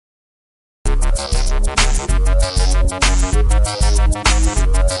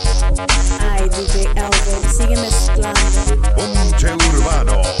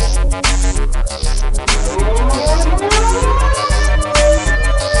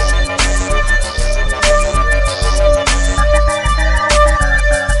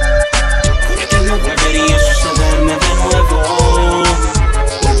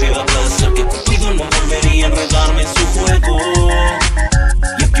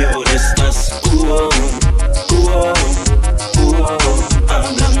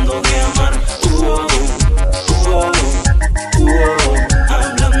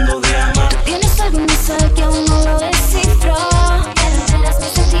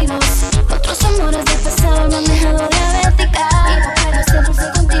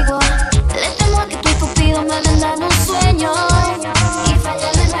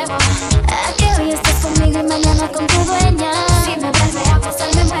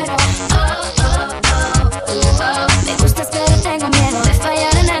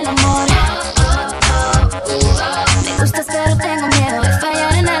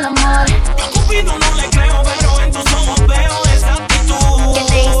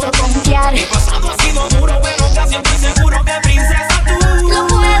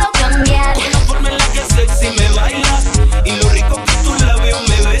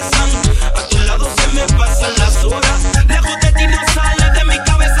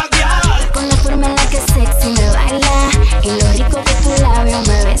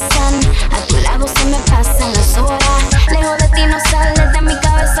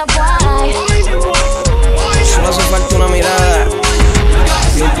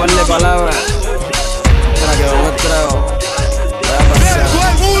de palabras para que vos trago.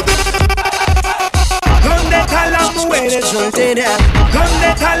 ¿Dónde están las mujeres solteras? ¿Dónde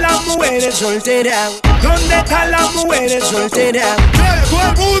están las mujeres solteras? ¿Dónde están las mujeres solteras?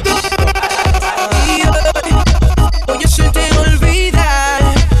 Oye, se te olvida,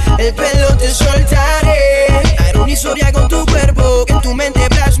 el pelo te soltaré. Haré una historia con tu cuerpo que en tu mente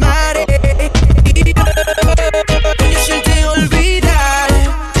plasmaré. Oye, se te olvida,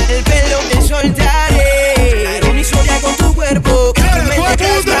 el pelo te soltaré. Haré una historia con tu cuerpo que en tu mente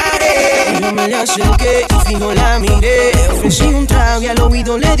plasmaré. Yo me le acerqué y fijo la miré. Ofrecí un trago y al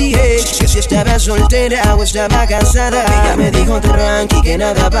oído le dije si estaba soltera o estaba casada. Ella me dijo tranqui que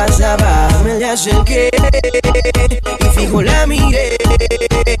nada pasaba. Me le acerqué y fijo la miré.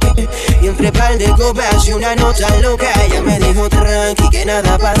 Y entre par de copas y una nota loca, ella me dijo tranqui que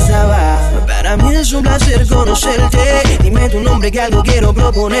nada pasaba. Para mí es un placer conocerte. Dime tu nombre que algo quiero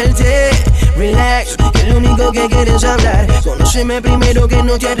proponerte. Relax, que lo único que quieres hablar. Conóceme primero que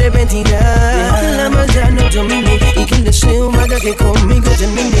no te arrepentirás. Deja que la maldad no domine y que el deseo haga que conmigo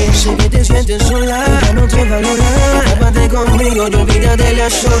termine. Sé que te sientes sola, ya no te valora. Tápate conmigo y olvídate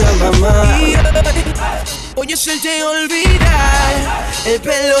las horas, mamá. Oye, se te olvida, el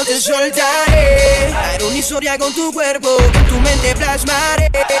pelo te soltaré. Haré una historia con tu cuerpo que en tu mente plasmaré.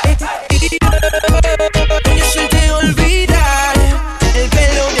 Oye, se te olvida, el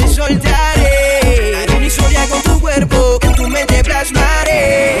pelo te soltaré. Haré una historia con tu cuerpo que en tu mente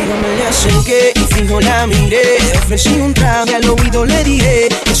plasmaré. Yo me le acerqué y fijo la miré. Ofrecí un trago y al oído le dije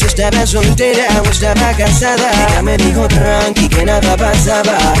que si estaba soltera o estaba casada. Ella me dijo tranqui que nada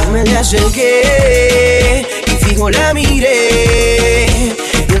pasaba. Yo me le acerqué y fijo la miré.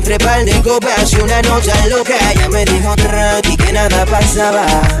 Y entre par de copas y una nota loca, ella me dijo tranqui que nada pasaba.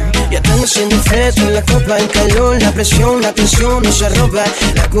 Ya están haciendo efecto en la copa, el calor, la presión, la tensión nos arropa.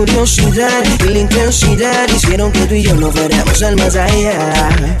 La curiosidad y la intensidad hicieron que tú y yo nos fuéramos al más allá.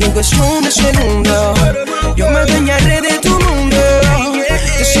 Y en cuestión de segundos, yo me adueñaré de tu mundo.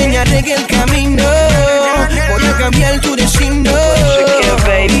 Te enseñaré que el camino voy a cambiar tu destino.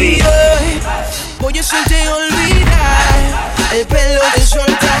 Oye, se te olvida, el pelo te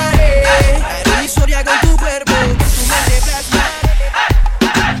soltaré. Haré una historia con tu cuerpo, tu mente plasmaré.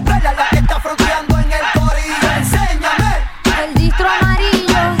 La que está fronteando en el corillo, enséñame. El distro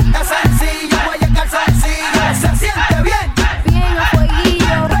amarillo. Es sencillo, huella el calzoncillo. Se siente bien. Bien a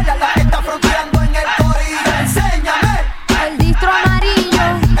fueguillo. La que está fronteando en el corillo, enséñame. El distro amarillo.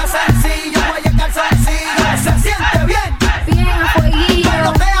 Es sencillo, huella el calzoncillo. Se siente bien. Bien a fueguillo.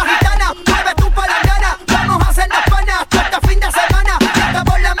 Cuando veas gitana, mueve tu palangana. Vamos a hacer las panas todo este fin de semana. Hasta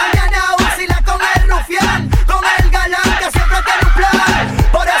por la mañana, vacila con el rufián, con el galán que siempre tiene un plan.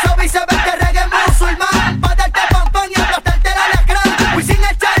 Por eso viceversa reggae musulmán, pa' darte pam y aplastarte el alacrán. Muy sin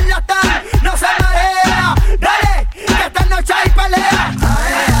el charlatán, no se marea. Dale, que esta noche hay pelea.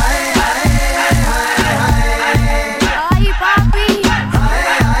 Ay, papi.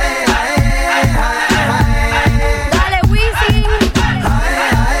 Dale, Wisin.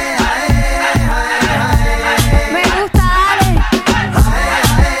 Me gusta, dale.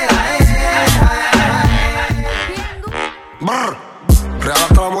 Brr, real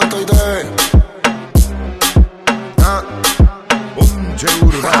hasta la muerte y TV. Ponche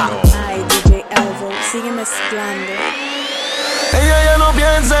urbano. Ay, DJ Elvo, sigue mezclando. Ella ya no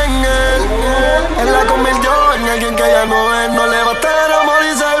piensa en él. Él la convirtió en alguien que ya no es. No le basta el amor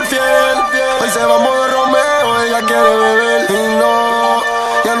y ser fiel. Hoy se va a mover Romeo, ella quiere beber. Y no,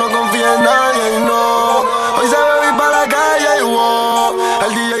 ya no confía en nadie y no. Hoy se va a ir para la calle y wow.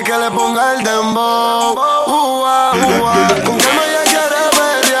 El DJ que le ponga el dembow. Con calma ella quiere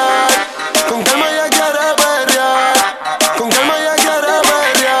pelear. Con calma ella quiere pelear. Con calma ella quiere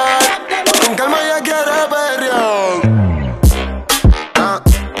pelear. Con calma ella quiere pelear.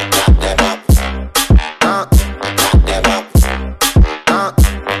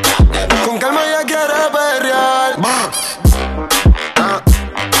 Con calma ella quiere perrear.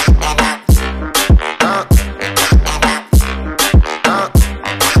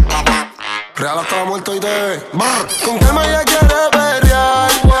 Real hasta la muerte y TV. Con calma ella quiere perrear.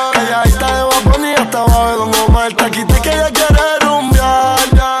 Calladita de Bad Bunny hasta abajo de Don Omar. Taquita que ella quiere rumbear.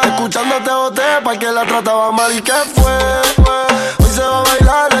 Escuchándote boté pa' que la trataba mal. ¿Y qué fue? Hoy se va a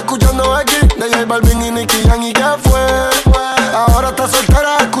bailar escuchando X de J Balvin y Nicky Jam. ¿Y qué fue? Ahora está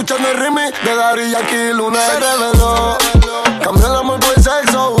soltera escuchando el remix de Daddy Yankee. Luna se reveló. Cambió el amor por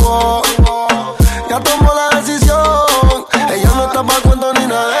sexo. Ya tomó la decisión. Ella no está pa' cuento ni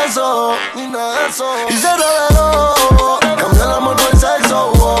nada de eso. Y se reveló. Cambió el amor por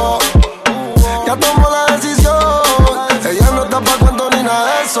sexo. Ya tomó la decisión. Ella no está pa' cuento ni nada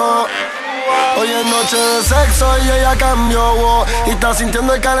de eso. pasó? Hoy es noche de sexo y ella cambió, wow. Y está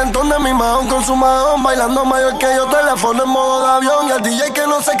sintiendo el calentón de mi mahón con su mahón. Bailando mayor que yo, teléfono en modo de avión. Y el DJ que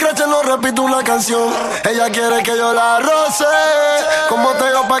no se creche no repite una canción. Ella quiere que yo la roce, con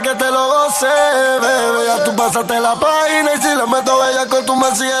botellón pa' que te lo goce. Bebé, ya tú pasaste la página. Y si le meto bella con tu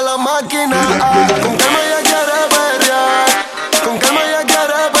me sigue la máquina. Con calma ella quiere perrear, con calma ella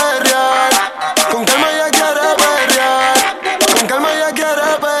quiere perrear, con calma ella quiere perrear, con calma ella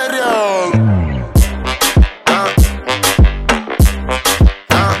quiere perrear.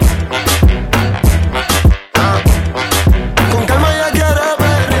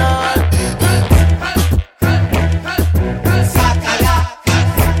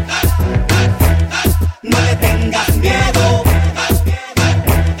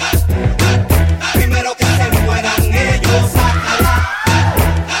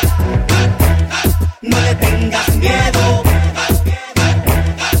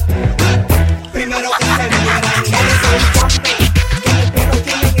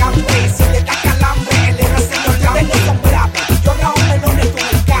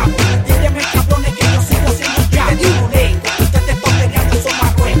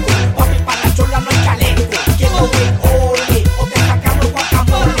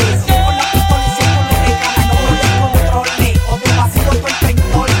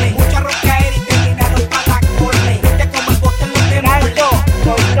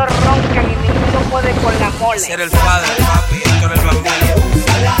 Ser el padre, papi, esto era el bambino.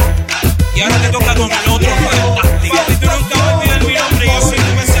 Y ahora te toca con el otro fantástico. Papi, tú nunca vas a olvidar mi nombre, yo soy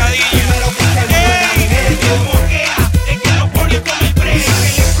tu pesadilla. ¡Ey! El que moquea, el que lo pone como el break,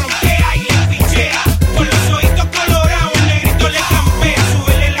 que le frontea y le pichea. Con los ojitos colorados, el negrito le campea.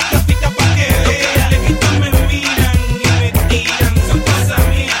 Súbele la capita pa' que vea. Los lejitos me miran y me tiran, son cosas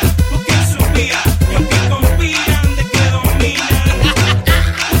mías, porque él supía. Y aunque conspiran de que dominan,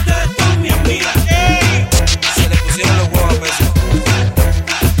 ustedes son mi amiga. ¡Ey! Se le pusieron los huevos a peso.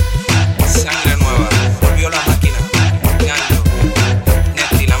 Sangre nueva, volvió la máquina. Gancho,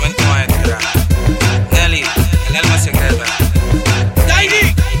 Neti, la mente maestra. Nelly, el alma secreta.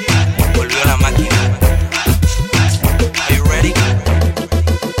 Tiny, volvió la máquina. Are you ready?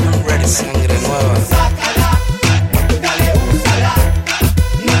 I'm ready. Sangre nueva. Sácala, dale, úsala,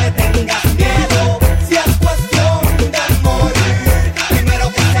 no le tengas miedo. Si es cuestión de morir, primero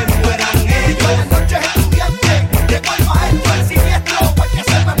que se mueran ellos. Buenas noches, estudiante, llegó el maestro, el siniestro, porque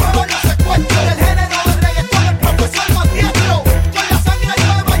se me mueven los secuestros. Del género del reggaetón, el profesor más diestro. Con la sangre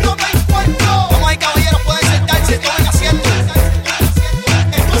nueva yo me encuentro. Vamos ahí, caballeros, pueden sentarse, tomen asiento.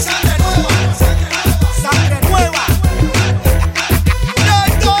 Esto es sangre nueva. Sangre nueva.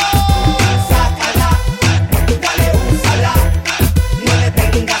 Sácala, dale, úsala, no le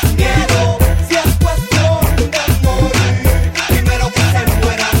tengas miedo. Si es cuestión de morir, primero que se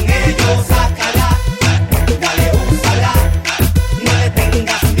mueran ellos. Sácala, dale, úsala, no le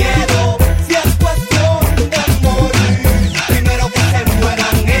tengas miedo. Si es cuestión de morir, primero que se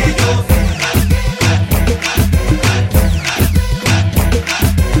mueran ellos.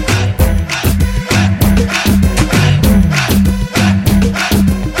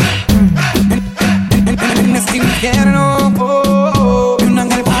 En este infierno, vi un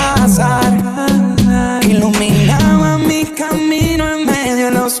ángel pasar, iluminaba mi camino en medio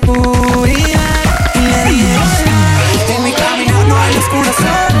de la oscuridad. Y le dije, hola, en mi camino no hay oscura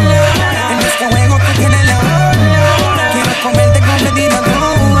sola. En este juego tú tienes la bola. Quiero comerte con medidas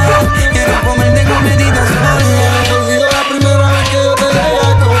nuevas, quiero comerte con medidas nuevas. Ha sido la primera vez que yo te llegué a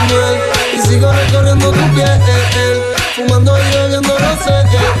comer y sigo recorriendo tu piel, fumando y bebiendo rosé,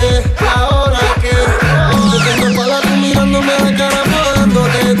 ahora que te tengo para tú mirándome la cara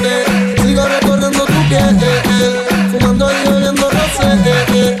podándote, sigo recorriendo tu piel, fumando y bebiendo rosé,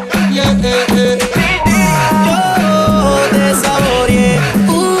 Yo te saboreé,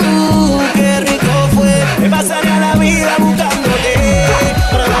 qué rico fue. Me pasaría la vida buscándote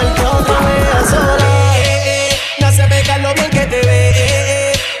para darte otra vez a solas. Me hace pecar lo bien que te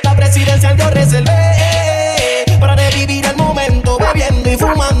ve. La presidencia yo reservé para revivir el momento bebiendo y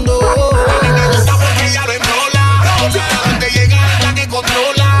fumando. Ella lo enrola, a donde llega la que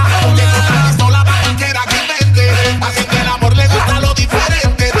controla. Llega una pistola pa' cualquiera que invente. A gente el amor le gusta lo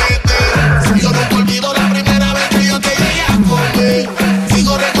diferente. Yo nunca olvido la primera vez que yo te llegué a comer.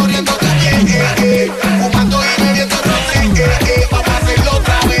 Sigo recorriendo tu piel, fumando y bebiendo rosé, vamos a hacerlo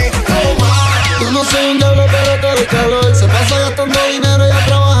otra vez. yo no soy un diablo pero te doy calor, se pasa gastando dinero, ella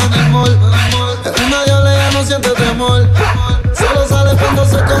trabaja en el mall, es una diabla, ella no siente temor, solo sale cuando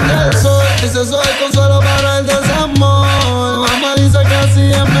se esconde el sol, dice soy el consuelo para el desamor, mamá dice que así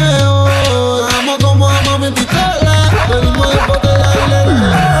es mejor, amo como amo mi pistola, venimos de botella y le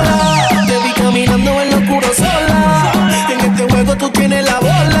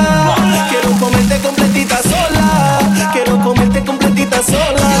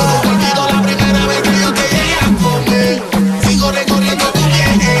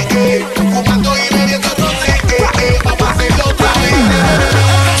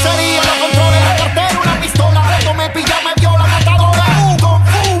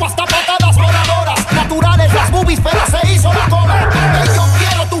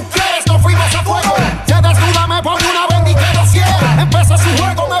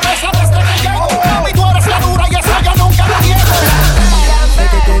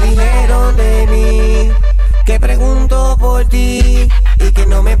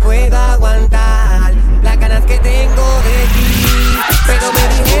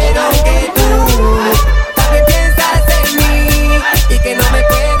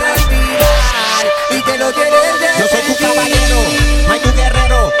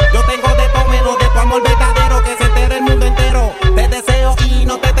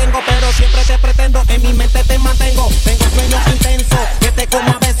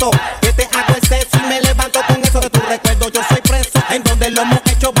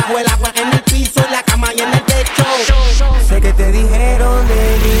bajo el agua, en el piso, en la cama y en el techo. Sé que te dijeron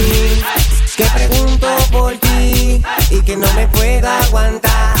de mí, que pregunto por ti y que no me puedo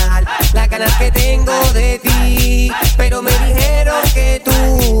aguantar las ganas que tengo de ti. Pero me dijeron que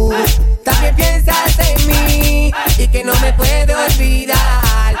tú también piensas en mí y que no me puedo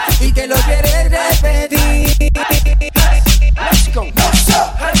olvidar y que lo quieres repetir.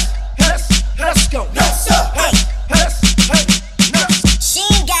 Let's go. Let's go. She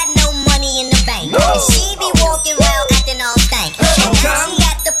ain't got no money in the bank. She be walking around acting all stank. And now she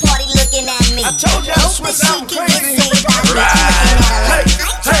at the party looking at me. I told you I Hope swear that she I'm can crazy. get saved by me. I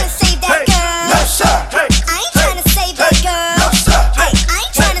ain't tryna save that girl. No, sir. I ain't tryna save that girl. No, sir. I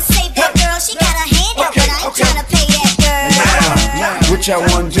ain't tryna save that girl. She got her hand up, but I ain't tryna pay that girl. What y'all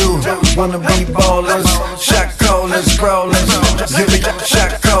wanna do? Wanna be ballers, shot callers, brawlers. Give me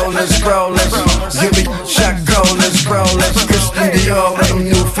shot callers, brawlers. Give me shot callers, brawlers. Christian Dior with them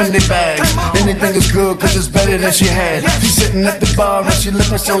new Fendi bags. Anything is good 'cause it's better than she had. She's sitting at the bar and she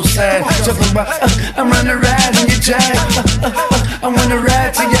looking so sad. Talking about, I'm running ride in your jag. I wanna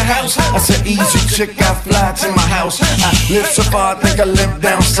ride to your house. I said, easy chick, I fly to my house. I live so far, I think I live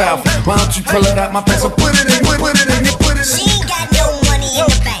down south. Why don't you pull it out my pants and put it in, put it in, put it in. She ain't got no money in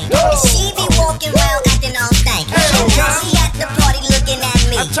the bank. And she be walking around acting all stank. And now she at the party looking at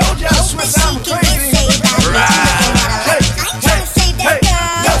me. I told you I Hope swear that she I'm can get crazy. saved by me. Looking at her like, I ain't tryna save that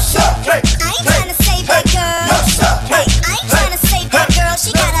girl. No, sir. I ain't tryna save that girl. No, sir. I ain't tryna save that girl.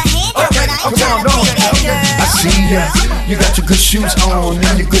 She got her hand up, but I ain't tryna pay that girl. I see ya. You got your good shoes on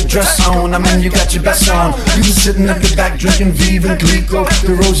and your good dress on. I mean, you got your best on. You been sitting at the back drinking Viva and Glico,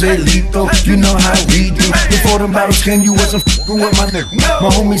 the Rose Lito. You know how we do. Before them bottles came, you wasn't f***ing with my nigga. My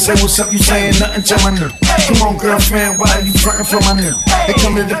homie say, what's up? You saying nothing to my nigga. Come on, girlfriend, why you frontin' for my nigga? It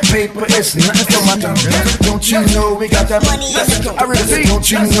come to the paper, it's nothing for my nigga. Don't you know we got that Money in the I really say, don't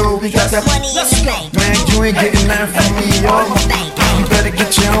you know we got that money in the bank. Man, you ain't getting nothing from me, yo. Bank. You better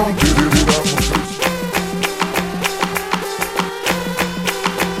get your own.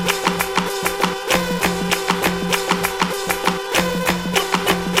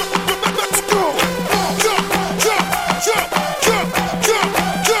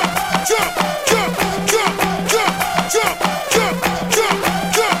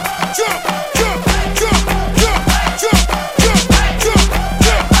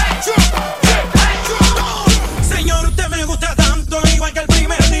 Señor, usted me gusta tanto, igual que el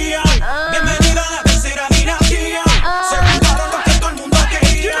primer día. Bienvenida a la tercera dinastía. Se juntaron los que todo el mundo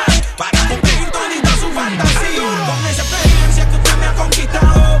quería para cumplir todita su fantasía. Con esa experiencia que usted me ha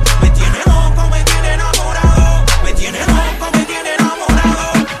conquistado, me tiene loco, me tiene enamorado. Me tiene loco, me tiene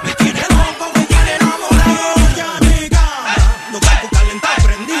enamorado. Me tiene loco, me tiene enamorado. Ya mi cama, no capo calentado,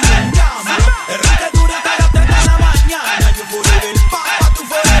 prendido en llama. El reggae dura hasta las 3 de la mañana. Yo forever papa, tú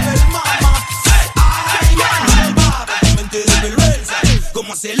forever mama. Ay, ya, mente de perversa,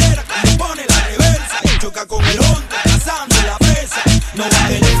 como acelera, como pone la reversa. Choca con el hongo, cazando la presa. No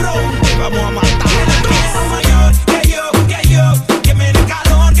baje el front, que vamos a matar. Quiero mayor que me dé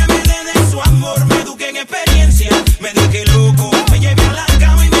calor, que me dé de su amor. Me eduque en experiencia, me deje loco, me lleve a la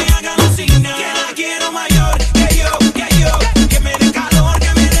cama y me haga alucinar. Que la quiero mayor que me dé calor,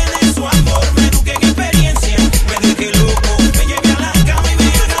 que me dé de su amor. Me eduque en experiencia, me deje loco, me lleve a la cama y me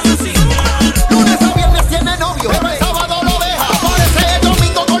haga alucinar. Lunes a viernes tiene novio, pero el sábado lo deja. Aparece el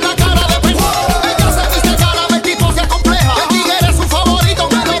domingo con la cara de pendejo. Ella se viste cara, el tipo se acompleja. El tigre es su favorito,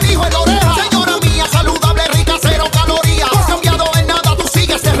 me lo dijo en la oreja. Señora mía, saludable, rica, cero calorías. No has cambiado en nada, tú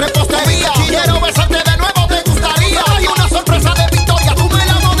sigues de repostería. Quiero besarte de nuevo, te gustaría. Hay una sorpresa de victoria, tú me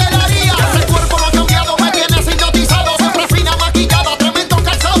la modelarías. Ese cuerpo no ha cambiado, me tienes hipnotizado. Siempre fina, maquillada, tremendo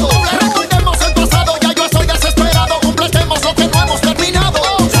calzado. Recordemos el pasado, ya yo estoy desesperado. Completemos lo que no hemos terminado.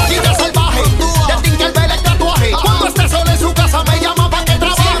 Tigre salvaje, del Tinkerbell el tatuaje. Cuando esté sola en su casa me llama pa' que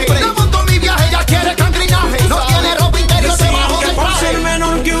trabaje. No monto mi viaje, ella quiere cangrinaje. No tiene ropa interior debajo Que del por ser traje.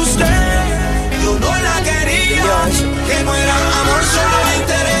 menor que usted, yo no la quería. Que no era amor, solo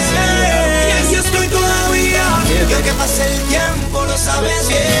interés. Y así estoy todavía. Y aunque pase el tiempo, lo sabes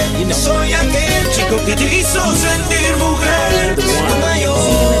bien. Soy aquel chico que te hizo sentir mujer. Tú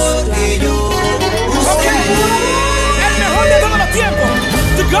mayor que yo. Usted. El mejor de todos los tiempos.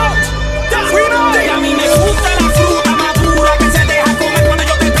 The GOAT. Y a mí me gusta la fruta madura que se deja comer cuando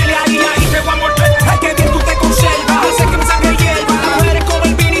yo te pelearía y te voy a morder. Ay, que bien tú te conservas. Sé que me sangre hierba. Las mujeres como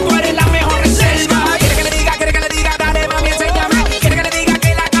el vino y tú eres la mejor reserva. Quiere que le diga, dale mami, enséñame. Quiere que le diga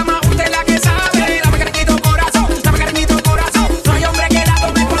que la cama usted es la que sabe. Dame cariñito corazón, dame cariñito corazón. No hay hombre que la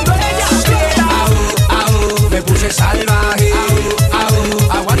tome cuando ella quiera. Me puse salvaje.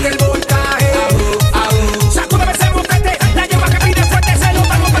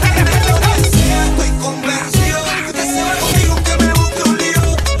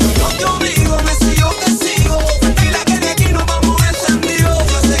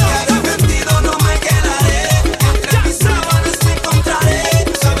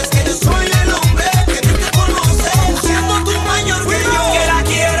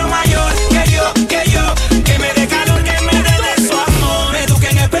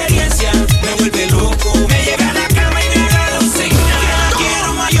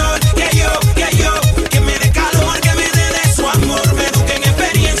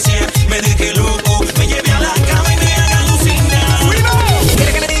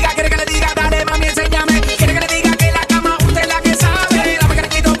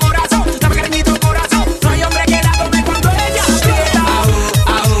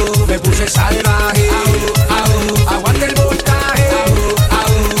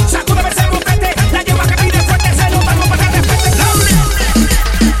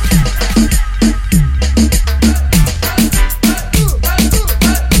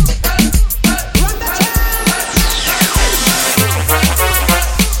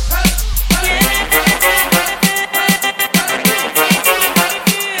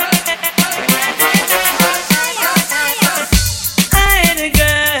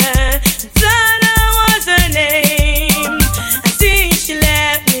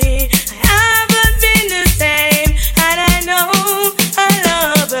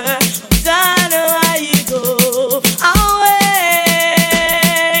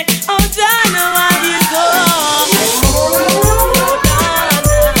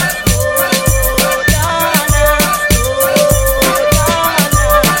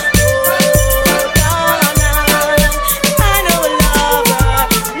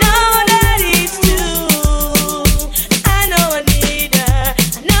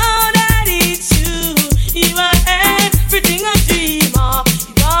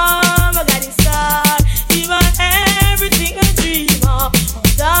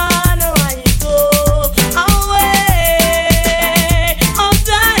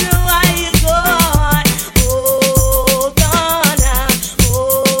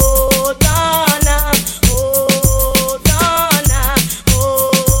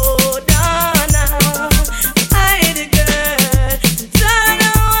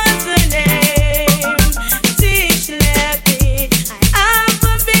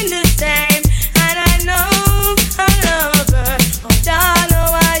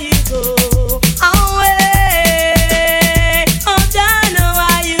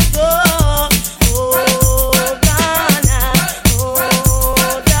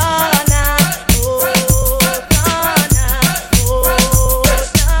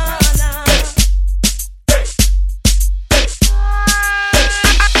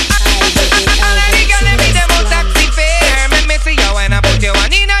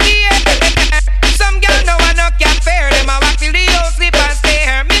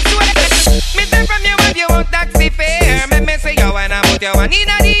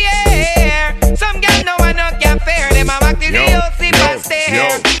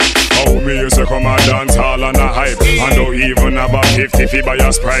 come a dance hall and a hype. And don't even have a 50 fee by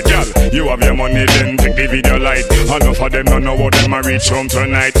your Sprite, girl. You have your money, then take the video light. Enough of them don't know what them a reach home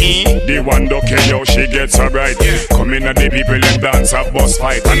tonight. The one don't care how she gets so bright. Come in at the people and dance a bus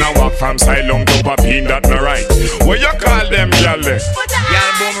fight. And I walk from Silong to Papine, that no right. What you call them, girl? Girl,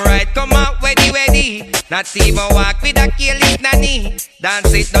 boom right, come out, weddy. Not even walk with a careless nanny.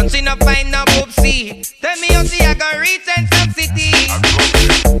 Dance it, don't see no find no boopsie. Tell me how see I can reach and some city.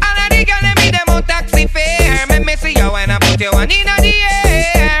 All of the girl, me them out taxi fare. Make me see you when I put you one in the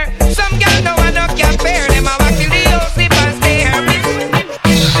air. Some girl no one don't care fair. Them a walk till the house sleep and stare.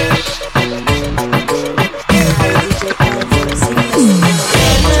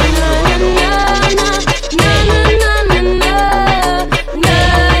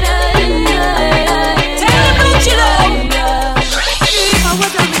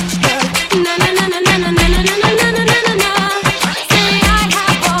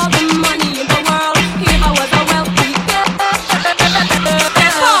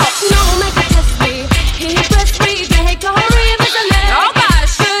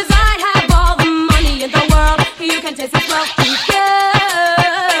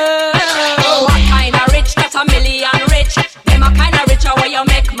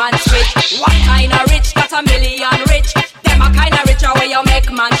 What kind of rich got a million rich? Them a kind of rich where you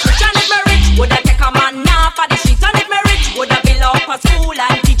make man rich. And if me rich, would I take a man now for the streets? And if me rich, would I build up a school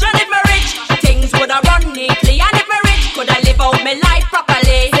and teach? And if me rich, things would I run neatly. And if me rich, could I live out my life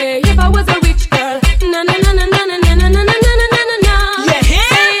properly? Say if I was a rich girl, na na na na na na na na na na na na na. Yeah,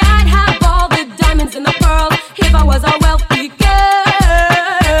 say I'd have all the diamonds in the pearl if I was a wealthy girl.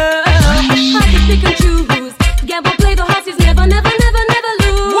 I could pick and choose, gamble, play the horses, never, never, never, never lose.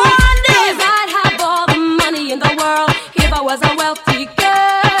 Was a wealthy girl.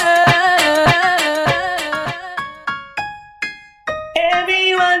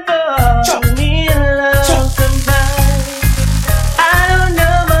 Everyone falls in love sometimes. I don't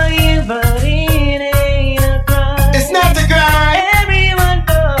know about you, but it ain't a crime. It's not a crime. Everyone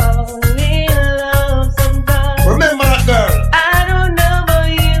falls in love sometimes. Remember that girl. I don't know about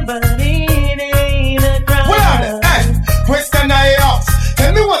you, but it ain't a crime. Well, hey, question I ask.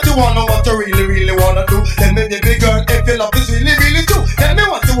 Tell me what you wanna, what you really, really wanna do. Tell me, baby girl, if your love is really, really true. Tell me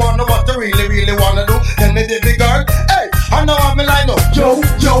what you wanna, what you really, really wanna do. Tell me, baby girl, hey, I know I'm a line up. Yo,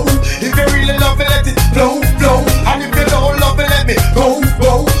 yo, if you really love me, let it flow, flow. And if you don't love me, let me go,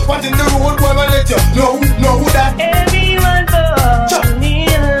 go. What in the road, where I let you know that everyone falls in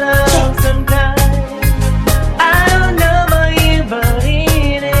love sometimes. I don't know about you, but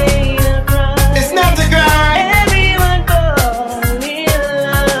it ain't a crime. It's not a crime. Everyone falls in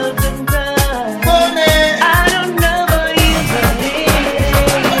love sometimes. I don't know about you, but it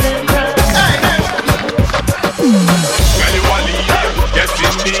ain't a crime. Girl, you a lead, yes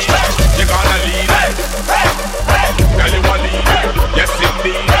indeed. You gonna lead. Girl, you a lead, yes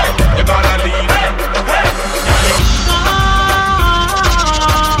indeed. You gonna lead.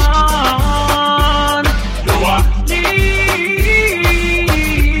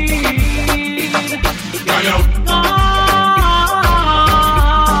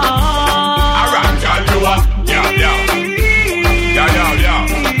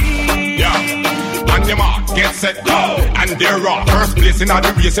 Set go, and they're off. First place in all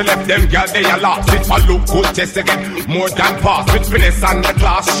the race, you left them girl, they are lost. It for look good, test again, more than pass. With finesse and the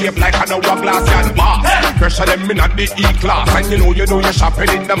class, shape like an hourglass and bar. Pressure them in at the E-class, and you know you're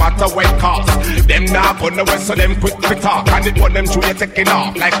shopping it no matter what it cost. Them now on the west, so them quick to talk, and it want them to you taking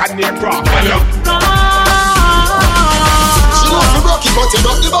off like an aircraft. She know if you broke it, but you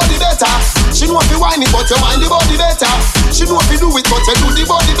broke the body better. She know if you whine it, but you whine the body better. She know if you do it, but you do the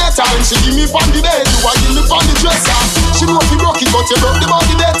body better. When she give me on the bed, you are give me on the dresser. She know if you broke it, but you broke the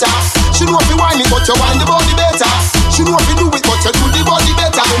body better. She know if you whine it, but you whine the body better. She know if you do it, but you do the body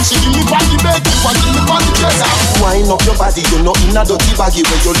better. When she give me on the bed, you are give me on the dresser. Wind up your body, you know in a dirty baggy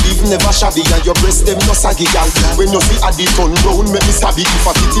where you live never shabby and your breast them no saggy, girl. When you see a dick on round, make me stabby. If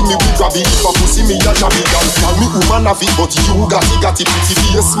a pity me, we grab it. If a pussy me, a jabby, girl. Call me woman of it, but you got it pretty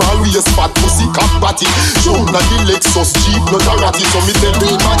face, small waist, fat pussy, cock batty. Show na the Lexus Jeep, not a ratty. So me tell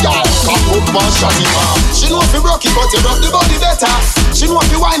me my girl, cock up and shotty. She know if you broke it, but you broke the body better. She know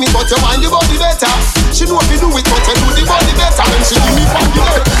if you whine it, but you whine the body better. She know if you do it, but you do the body better. When she give me from the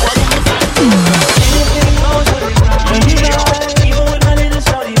head. Even with my little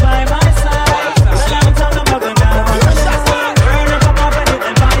shorty by my side, I'm talking about the guy by my side. Burn up a pop and you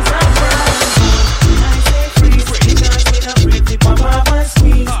can buy some fries. I say freeze, because with a pretty pop up and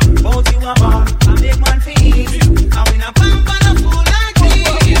squeeze. Both you a bomb, I make man feel. I win a pump and a fool like me.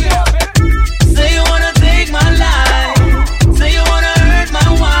 Say you wanna take my life, say you wanna hurt my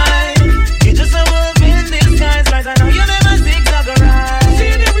wife. You just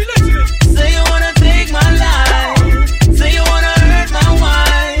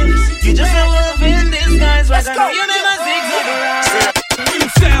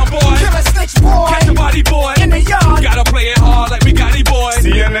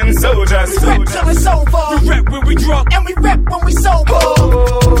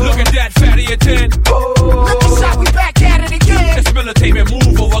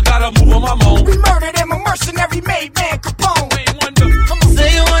move, I gotta move on my own. We murdered him, a mercenary made man Capone. Say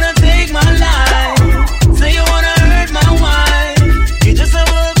you wanna take my life, say you wanna hurt my wife. You just a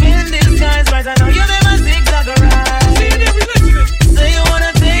wolf in disguise, right? I know you never zigzag right. Say you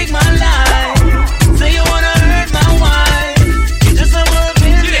wanna take my life, say you wanna hurt my wife. You just a wolf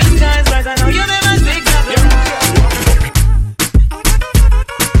in disguise, right? I know you never zigzag right.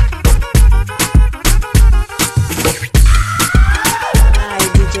 Ay,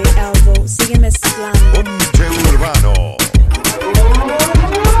 DJ Elvo, sigue mezclando. Ponte Urbano.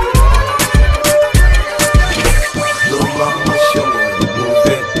 Little mama, show me how you move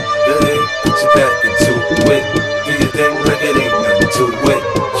it. Go ahead, put your back into it. Do your thing like it ain't nothing to it.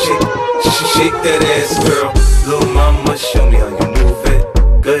 Shake that ass, girl. Little mama, show me how you move it.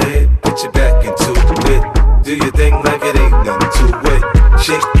 Go ahead, put your back into it. Do your thing like it ain't nothing to it.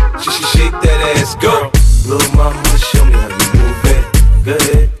 Shake that ass, girl. Little mama, show me how you move it. Go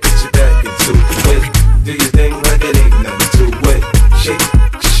ahead, put your back into it. Do your thing like it ain't nothing to it.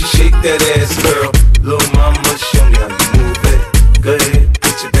 Shake that ass, girl. Little mama, show me how you move it. Go ahead,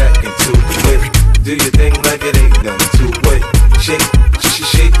 put your back into it. Do your thing like it ain't nothing to it.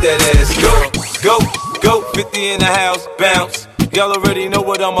 Shake that ass, go, 50 in the house, bounce. Y'all already know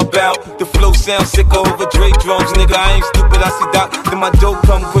what I'm about. The flow sounds sick over Dre drums, nigga. I ain't stupid, I see Doc. Then my dope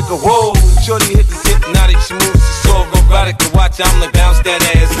come quicker. Whoa, shorty hit the hypnotic, she moves, she's so erotic. To watch, I'm like bounce that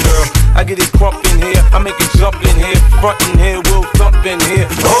ass, girl. I get it crump in here, I make it jump in here, front in here, we'll thump in here.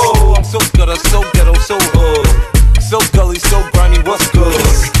 Oh, I'm so gutter, so ghetto, so hood. So gully, so grimy, what's good?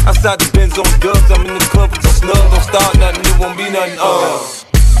 Outside the Benz on dubs, I'm in the club with the snug. Don't start nothing, it won't be nothing.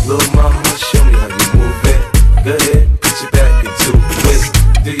 Little mama, show me how you move it. Go ahead, put your back into it.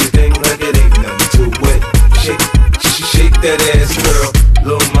 Do your thing like it ain't nothing to it. Shake that ass, girl.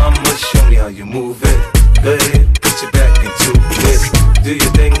 Little mama, show me how you move it. Go ahead, put your back into it. Do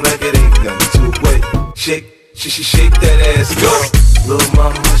your thing like it ain't nothing to it. Shake that ass, girl. Little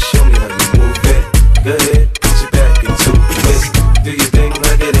mama, show me how you move it. Go ahead, put your back into it. Do your thing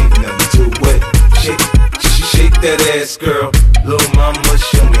like it ain't nothing to it. Shake that ass, girl. Little mama,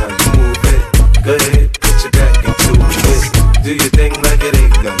 show me how you move it. Go ahead, put your back into it. Do your thing like it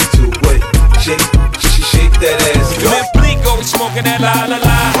ain't nothing to it. Shake that ass, girl. Man, Bleak always smoking that la la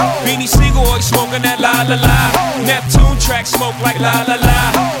la. Beanie Siegel always smoking that la la la. Neptune track smoke like la la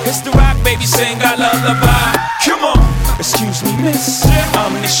la. It's the rock, baby, sing I lullaby. Come on, excuse me, miss,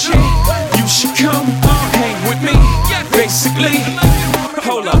 I'm the shit. You should come hang with me, basically.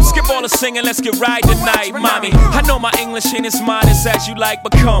 Hold up, skip all the singing, let's get right tonight, mommy. I know my English ain't as modest as you like,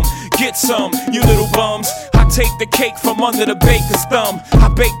 but come, get some, you little bums. I take the cake from under the baker's thumb. I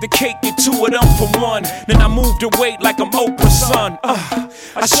bake the cake, get two of them for one. Then I move the weight like I'm Oprah's son.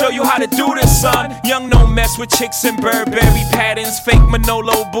 I show you how to do this, son. Young no mess with chicks and Burberry patterns. Fake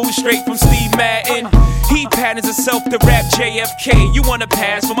Manolo boo straight from Steve Madden. He patterns himself to rap JFK. You wanna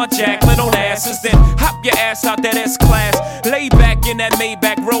pass for my Jacqueline on asses? Then hop your ass out that S-Class. Lay back in that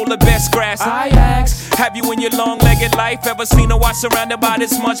Maybach, roll the best grass. I ask, have you in your long-legged life ever seen a watch surrounded by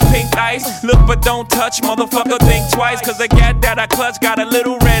this much pink ice? Look but don't touch, motherfucker, think twice. Cause the gat that I clutch got a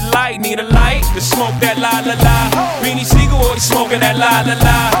little red light. Need a light to smoke that la la la. Beanie Siegel always smoking that la la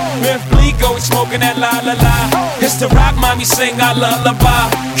la. Riff Bleak always smoking that la la la. It's the rock, mommy, sing I lullaby.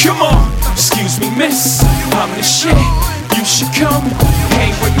 Come on, excuse me, miss, I'm the shit. You should come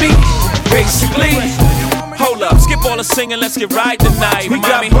hang with me, basically. Hold up, skip all the singing, let's get right tonight. We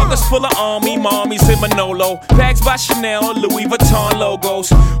got buckets full of army, mommies in Manolo. Bags by Chanel, Louis Vuitton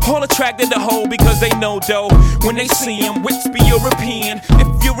logos. All attracted to hoe because they know dough. When they see him, wits be European.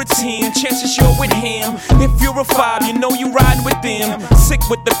 If you're a 10, chances you're with him. If you're a 5, you know you riding with them. Sick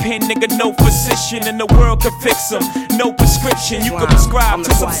with the pen, nigga, no physician in the world can fix him. No prescription, you can prescribe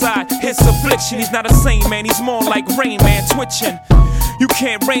to subside his affliction. He's not a saint, man, he's more like Rain Man twitching. You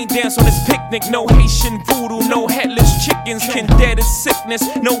can't rain dance on this picnic, no Haitian voodoo, no headless chickens, can dead as sickness,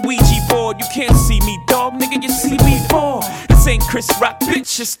 no Ouija board. You can't see me, dog, nigga, you see me fall. This ain't Chris Rock,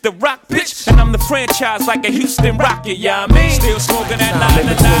 bitch, it's the Rock, bitch. And I'm the franchise like a Houston Rocket, yeah, I mean. Still smoking that la.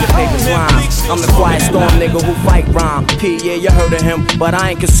 I'm the quiet storm nigga who fight rhyme. P, yeah, you heard of him, but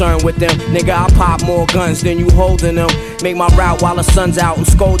I ain't concerned with them. Nigga, I pop more guns than you holding them. Make my route while the sun's out and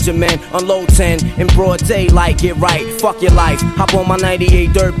scold your men. Unload 10 in broad daylight, get right, fuck your life. Hop on my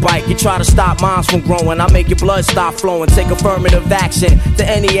 98 dirt bike. You try to stop moms from growing, I make your blood stop flowing. Take affirmative action to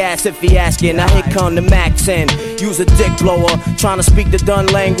any ass if he asking. Now here come the Mac 10. Use a dick blower, trying to speak the done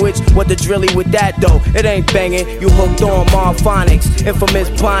language. What the drilly with that? that though? It ain't banging. You hooked on Marphonics, infamous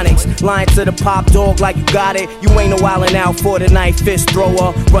Bonics. Lying to the pop dog like you got it. You ain't no wildin' out for the night. Fist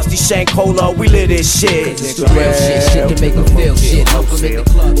thrower, rusty shank cola. We lit this shit. It's the real shit to make them feel shit.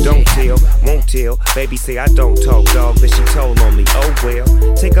 Don't tell, won't tell. Baby say I don't talk, dog, but she told on me. Oh well,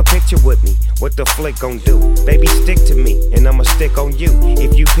 take a picture with me. What the flick gon' do? Baby, stick to me, and I'ma stick on you.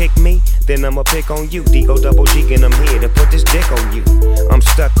 If you pick me, then I'ma pick on you. D-Go double G, and I'm here to put this dick on you. I'm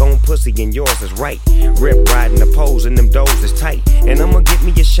stuck on pussy, and yours is right. Rip riding the pose, and them doors is tight. And I'ma get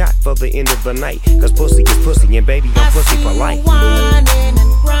me a shot for the end of the night. Cause pussy is pussy, and baby, I'm pussy for life. Whining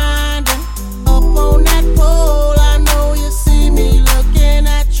and grinding up on that pole. I know you see me looking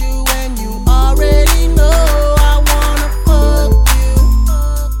at you, and you already know I wanna fuck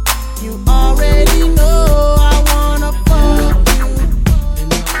you. You already know I wanna fuck you.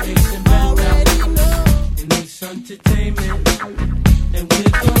 Already know. And it's entertainment, and we're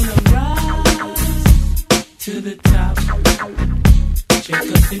gonna rise to the top. Check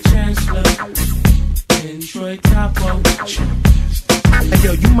out the Chancellor and Troy Topo. Hey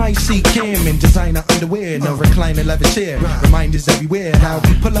yo, you might see Kim in designer underwear, no recliner leather chair. Reminders everywhere. Now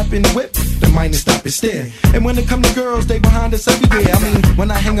we pull up in the whip, the mind is stop and stare. And when it come to girls, they behind us everywhere. I mean,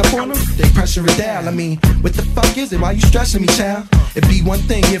 when I hang up on them, they pressure it down. I mean, what the fuck is it? Why you stressing me, child? It'd be one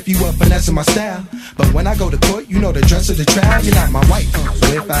thing if you were finessing my style, but when I go to court, you know the dress of the trial. You're not my wife,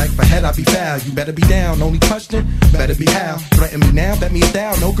 so if I act for head, I'll be foul. You better be down. Only question, better be how. Threaten me now, bet me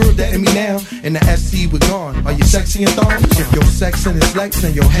down. No girl dating me now. In the SC, we're gone. Are you sexy and thong? If you're sexing is flex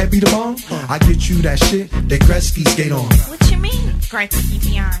and you're heavy to bone, I get you that shit that Gretzky skate on. What you mean, Gretzky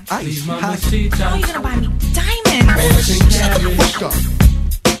beyond? Ice. How you gonna buy me diamonds? Shut the fuck up.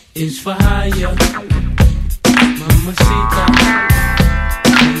 Is for hire, mamacita,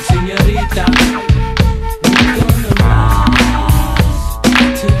 señorita. We're gonna rise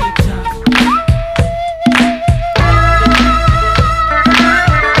to the top.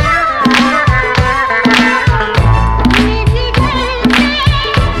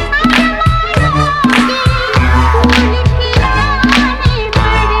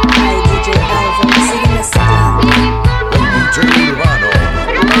 DJ Elvo, sígueme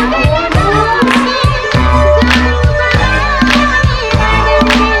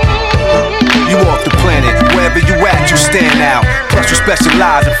You off the planet, wherever you at, you stand out. Plus you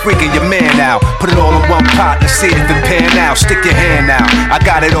specialize in freaking your man out. Put it all in one pot and see if it pan out. Stick your hand out, I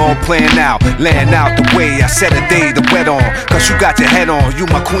got it all planned out. Laying out the way, I set a day to wet on. Cause you got your head on, you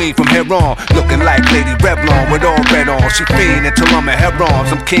my queen from here on. Looking like Lady Revlon with all red on. She fiend until I'm a heron,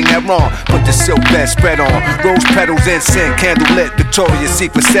 I'm King Heron. Put the silk bed spread on. Rose petals, incense, candle lit, Victoria's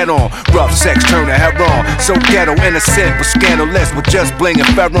Secret set on. Rough sex turn to heron. So ghetto, innocent, but scandalous with just bling and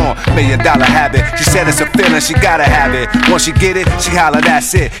Ferron. $1 million habit, she said it's a feeling, she gotta have it. Once she get it, she holla,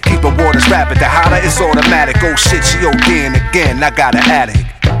 that's it. Keep her waters rapid, the holler it's automatic. Oh shit, she ODing again, I got an addict.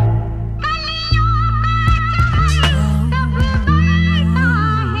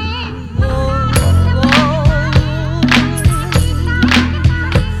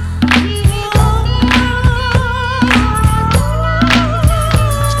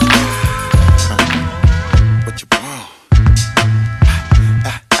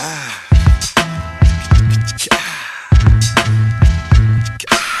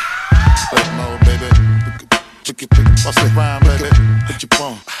 Bust it rhyme, baby. Put your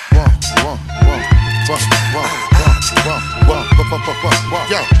bum.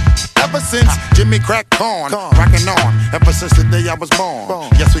 Yo, ever since Jimmy cracked corn, rockin' on. Ever since the day I was born.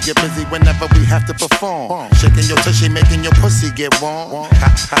 Yes, we get busy whenever we have to perform. Shaking your tushy, making your pussy get warm.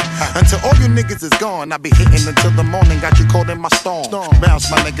 Until all you niggas is gone, I be hitting until the morning. Got you caught in my storm.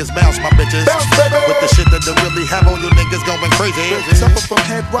 Bounce my niggas, bounce my bitches. With the shit that they really have all you niggas going crazy. Suffer from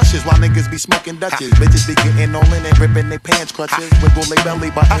head rushes while niggas be smoking Dutches. Bitches be getting all in it, ripping their pants clutches. Wiggle their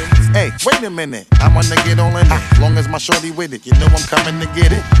belly buttons. Hey, wait a minute, I wanna get all in it. Long as my shorty with it, you know I'm coming to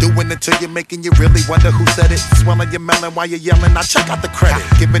get it. Doing it till you're making you really wonder who said it. Swelling your melon while you're yelling, I check out the credit.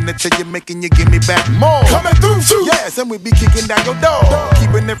 Giving it till you're making you give me back more. Coming through too. Yes, and we be kicking down your door.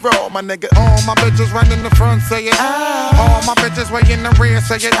 Keeping it raw, my nigga. All my bitches right in the front, say it. All my bitches right in the rear,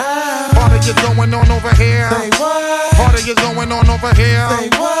 say it. Party is going on over here. Say what? Party is going on over here. Say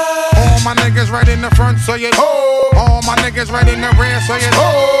what? All my niggas right in the front, say it. All my niggas right in the rear, say it.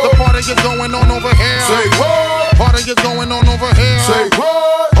 The party is going on over here. Say what? Party is going on over here. Say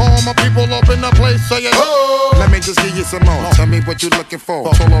what? All my people up in the place saying, oh. Let me just give you some more. Tell me what you looking for.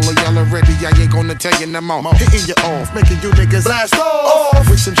 Told all of y'all already, I ain't gonna tell you no more. Hitting you off, making you niggas blast off.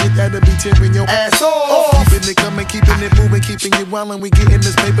 With some shit that'll be tearing your ass off. Keeping it coming, keeping it moving, keeping you wildin'. We getting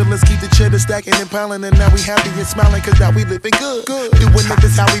this paper, let's keep the cheddar stacking and piling. And now we happy and smiling, cause now we living good. Doing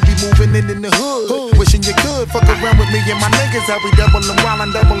niggas how we be moving in the hood. Wishing you could fuck around with me and my niggas. How we double and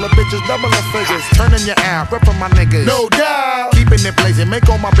wildin', double the bitches, double the figures. Turning your eye, reppin' my niggas. No doubt. Keeping it blazing, make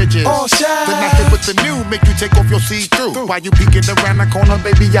all my bitches all shine. Then I hit with the new, make you take off your see-through. While you peeking around the corner,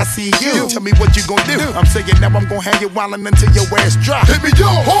 baby, I see you. Tell me what you gon' do. I'm saying now I'm gon' have you wildin' until your ass drop. Hit me, yo,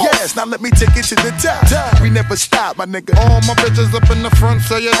 yes, now let me take it to the top. We never stop, my nigga. All my bitches up in the front,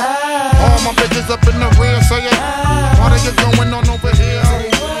 say it. All my bitches up in the rear, say it. What are you going on over here?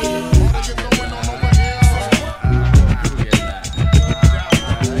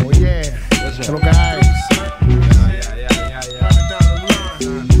 Oh yeah, hello guys.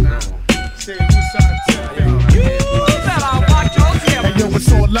 Hey yo,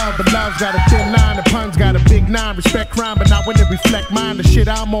 it's all love, but love's got a thin line. The pun's got a big nine. Respect crime, but not when it reflect mine. The shit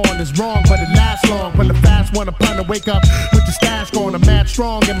I'm on is wrong, but it lasts long. When the fast one upon to wake up with the stash going, I'm mad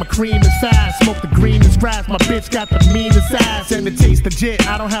strong and my cream is fast. Smoke the green is grass. My bitch got the meanest ass and it tastes legit.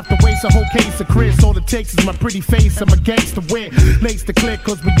 I don't have to waste a whole case of Chris. All it takes is my pretty face. I'm a gangster wit. Lace the click,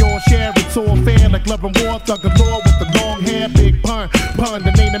 cause we all share. It's all fair, like love and war. Thug galore with the long hair. Big pun,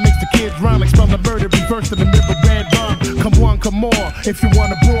 the name that makes the kids run. Like spell the murder, reverse to the river red rum. Come one, come more. If you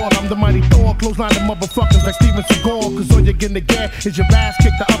wanna brawl, I'm the mighty Thor. Clothesline the motherfuckers like Steven Seagal. Cause all you're gonna get is your ass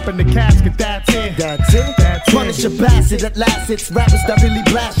kicked up in the casket. That's it. That's it. That's it. Punish a bastard at last. It's rappers that really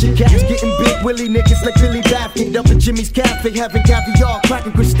blast your gas. Getting big willy niggas like Billy Baffin. Up at Jimmy's Cafe, having caviar.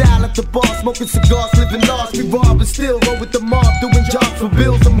 Cracking crystal at the bar. Smoking cigars, living lost. We rob and still roll with the mob. Doing jobs for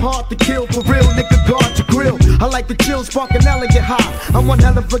bills. I'm hard to kill. For real, nigga, guard your grill. I like the chill, spark an elegant high. I'm one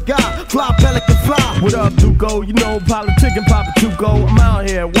hell of a guy. Fly, pelican, fly. What up, Duco? You know, politicking, Papa Tuco. I'm out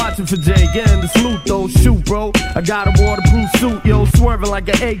here watching for Jay, getting the salute though. Shoot, bro. I got a waterproof suit, yo. Swerving like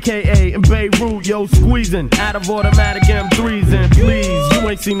an AKA in Beirut, yo. Squeezing out of automatic M3s. And please, you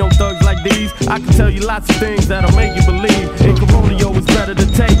ain't seen no thugs like these. I can tell you lots of things that'll make you believe. In Corona, yo, it's better to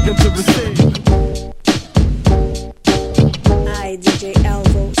take than to receive. Ay, DJ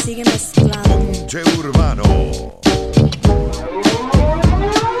Elvo, sigue mezclando. Ponche Urbano.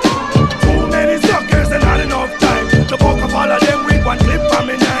 Too many suckers and not enough time. The fuck up all of them with one clip from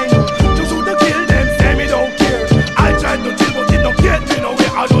me nine. To shoot to kill them, say me don't care. I tried to chill but it don't get me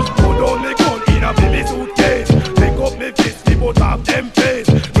nowhere. I just put on me gun in a baby suitcase. Pick up me fist, me both of them face.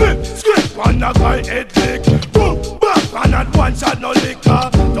 Flip, script on the guy head lick. Boom, back, and at one shot no liquor.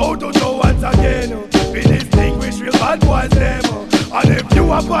 Toe once again. We distinguish real bad boys them. And if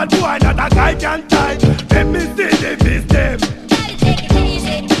you a bad boy, not a guy can tie. Let me see the fist them.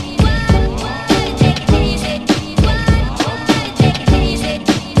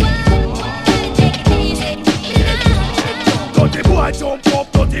 Dirty boy jump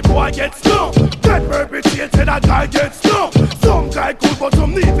up, dirty boy get stung. That perpetrate say that guy get stung. Some guy cool but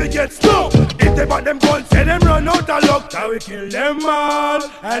some need to get stung. If they bought them guns, say them run out of luck. Now we kill them all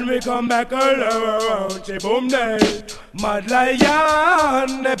and we come back alone. She boom day, mad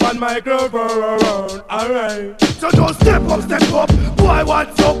lion, they on microphone. Alright, so just step up. Boy,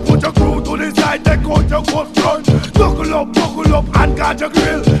 what's up? Put your crew to the side, take out your ghost front. Buckle up and guard your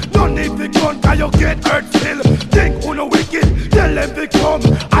grill. Don't need the gun, cause you get hurt still. Think who no wicked, tell them to come.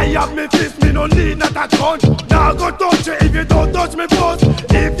 I have me fist, me no need not a gun. Now go touch you if you don't touch me first.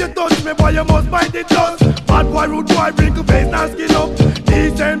 If you touch me, boy, you must bite the dust. Bad boy, rude boy, wrinkle face, now skin up.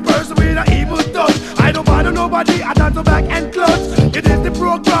 Decent person with an evil touch. I don't bother nobody, I dance back and clutch. It is the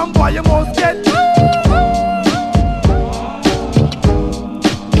program, boy, you must get.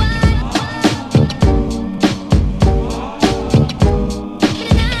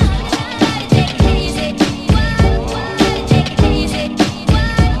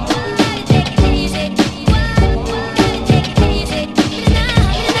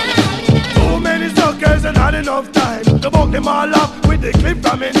 Not enough time to buck them all up with the clip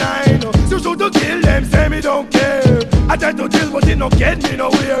from me 9. So shoot to kill them, say me don't care. I try to chill but it don't get me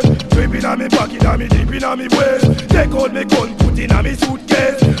nowhere. Dripping on me pocket and me dipping on me waist. Take out me gun, put in on me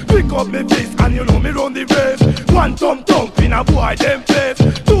suitcase. Pick up me fist and you know me run the race. One thump in a boy them face.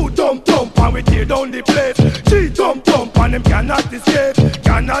 Two thump and we tear down the place. Three thump and them cannot escape.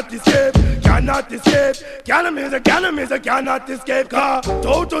 Cannot escape. Cannot escape. Car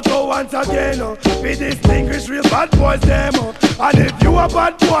toe once again. We distinguish real bad boys them. And if you a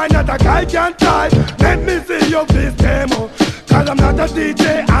bad boy, not a guy can tie. Let me see your face them. Cause I'm not a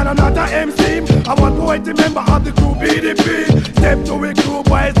DJ and I'm not a MC. I want poetic member of the crew BDP. Step to a crew,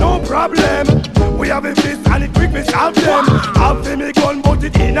 boys, no problem. We have a fist and it quick me solve them. I'll feel me gun, but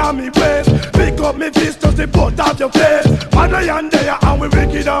it in on me waist. Pick up me fist, just the butt out your face. Man, I am there and we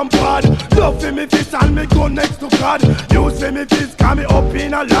wicked and bad. Love for me fist and me gun next to God. Use for me fist, call me up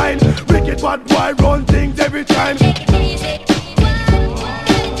in a line. Wicked bad boy, run things every time.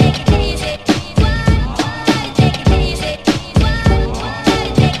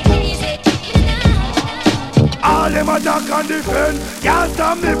 All them attack and defend. Y'all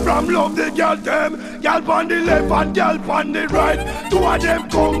stop me from love the girl them. Y'all on the left and y'all on the right. Two of them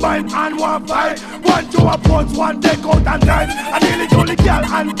combine and one fight. One to a punch, one take out and nine. And nearly only girl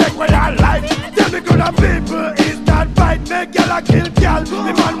and take what I like. Tell me good of people is that fight. Make y'all a kill girl,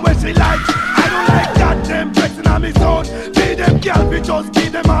 the man where she like. I don't like that them flexing on me zone. Be them girl, we just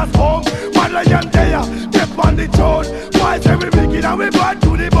keep them at home. One lion there, step on the throne. Why say we wicked and we bad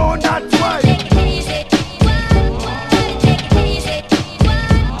to the bone, that's why.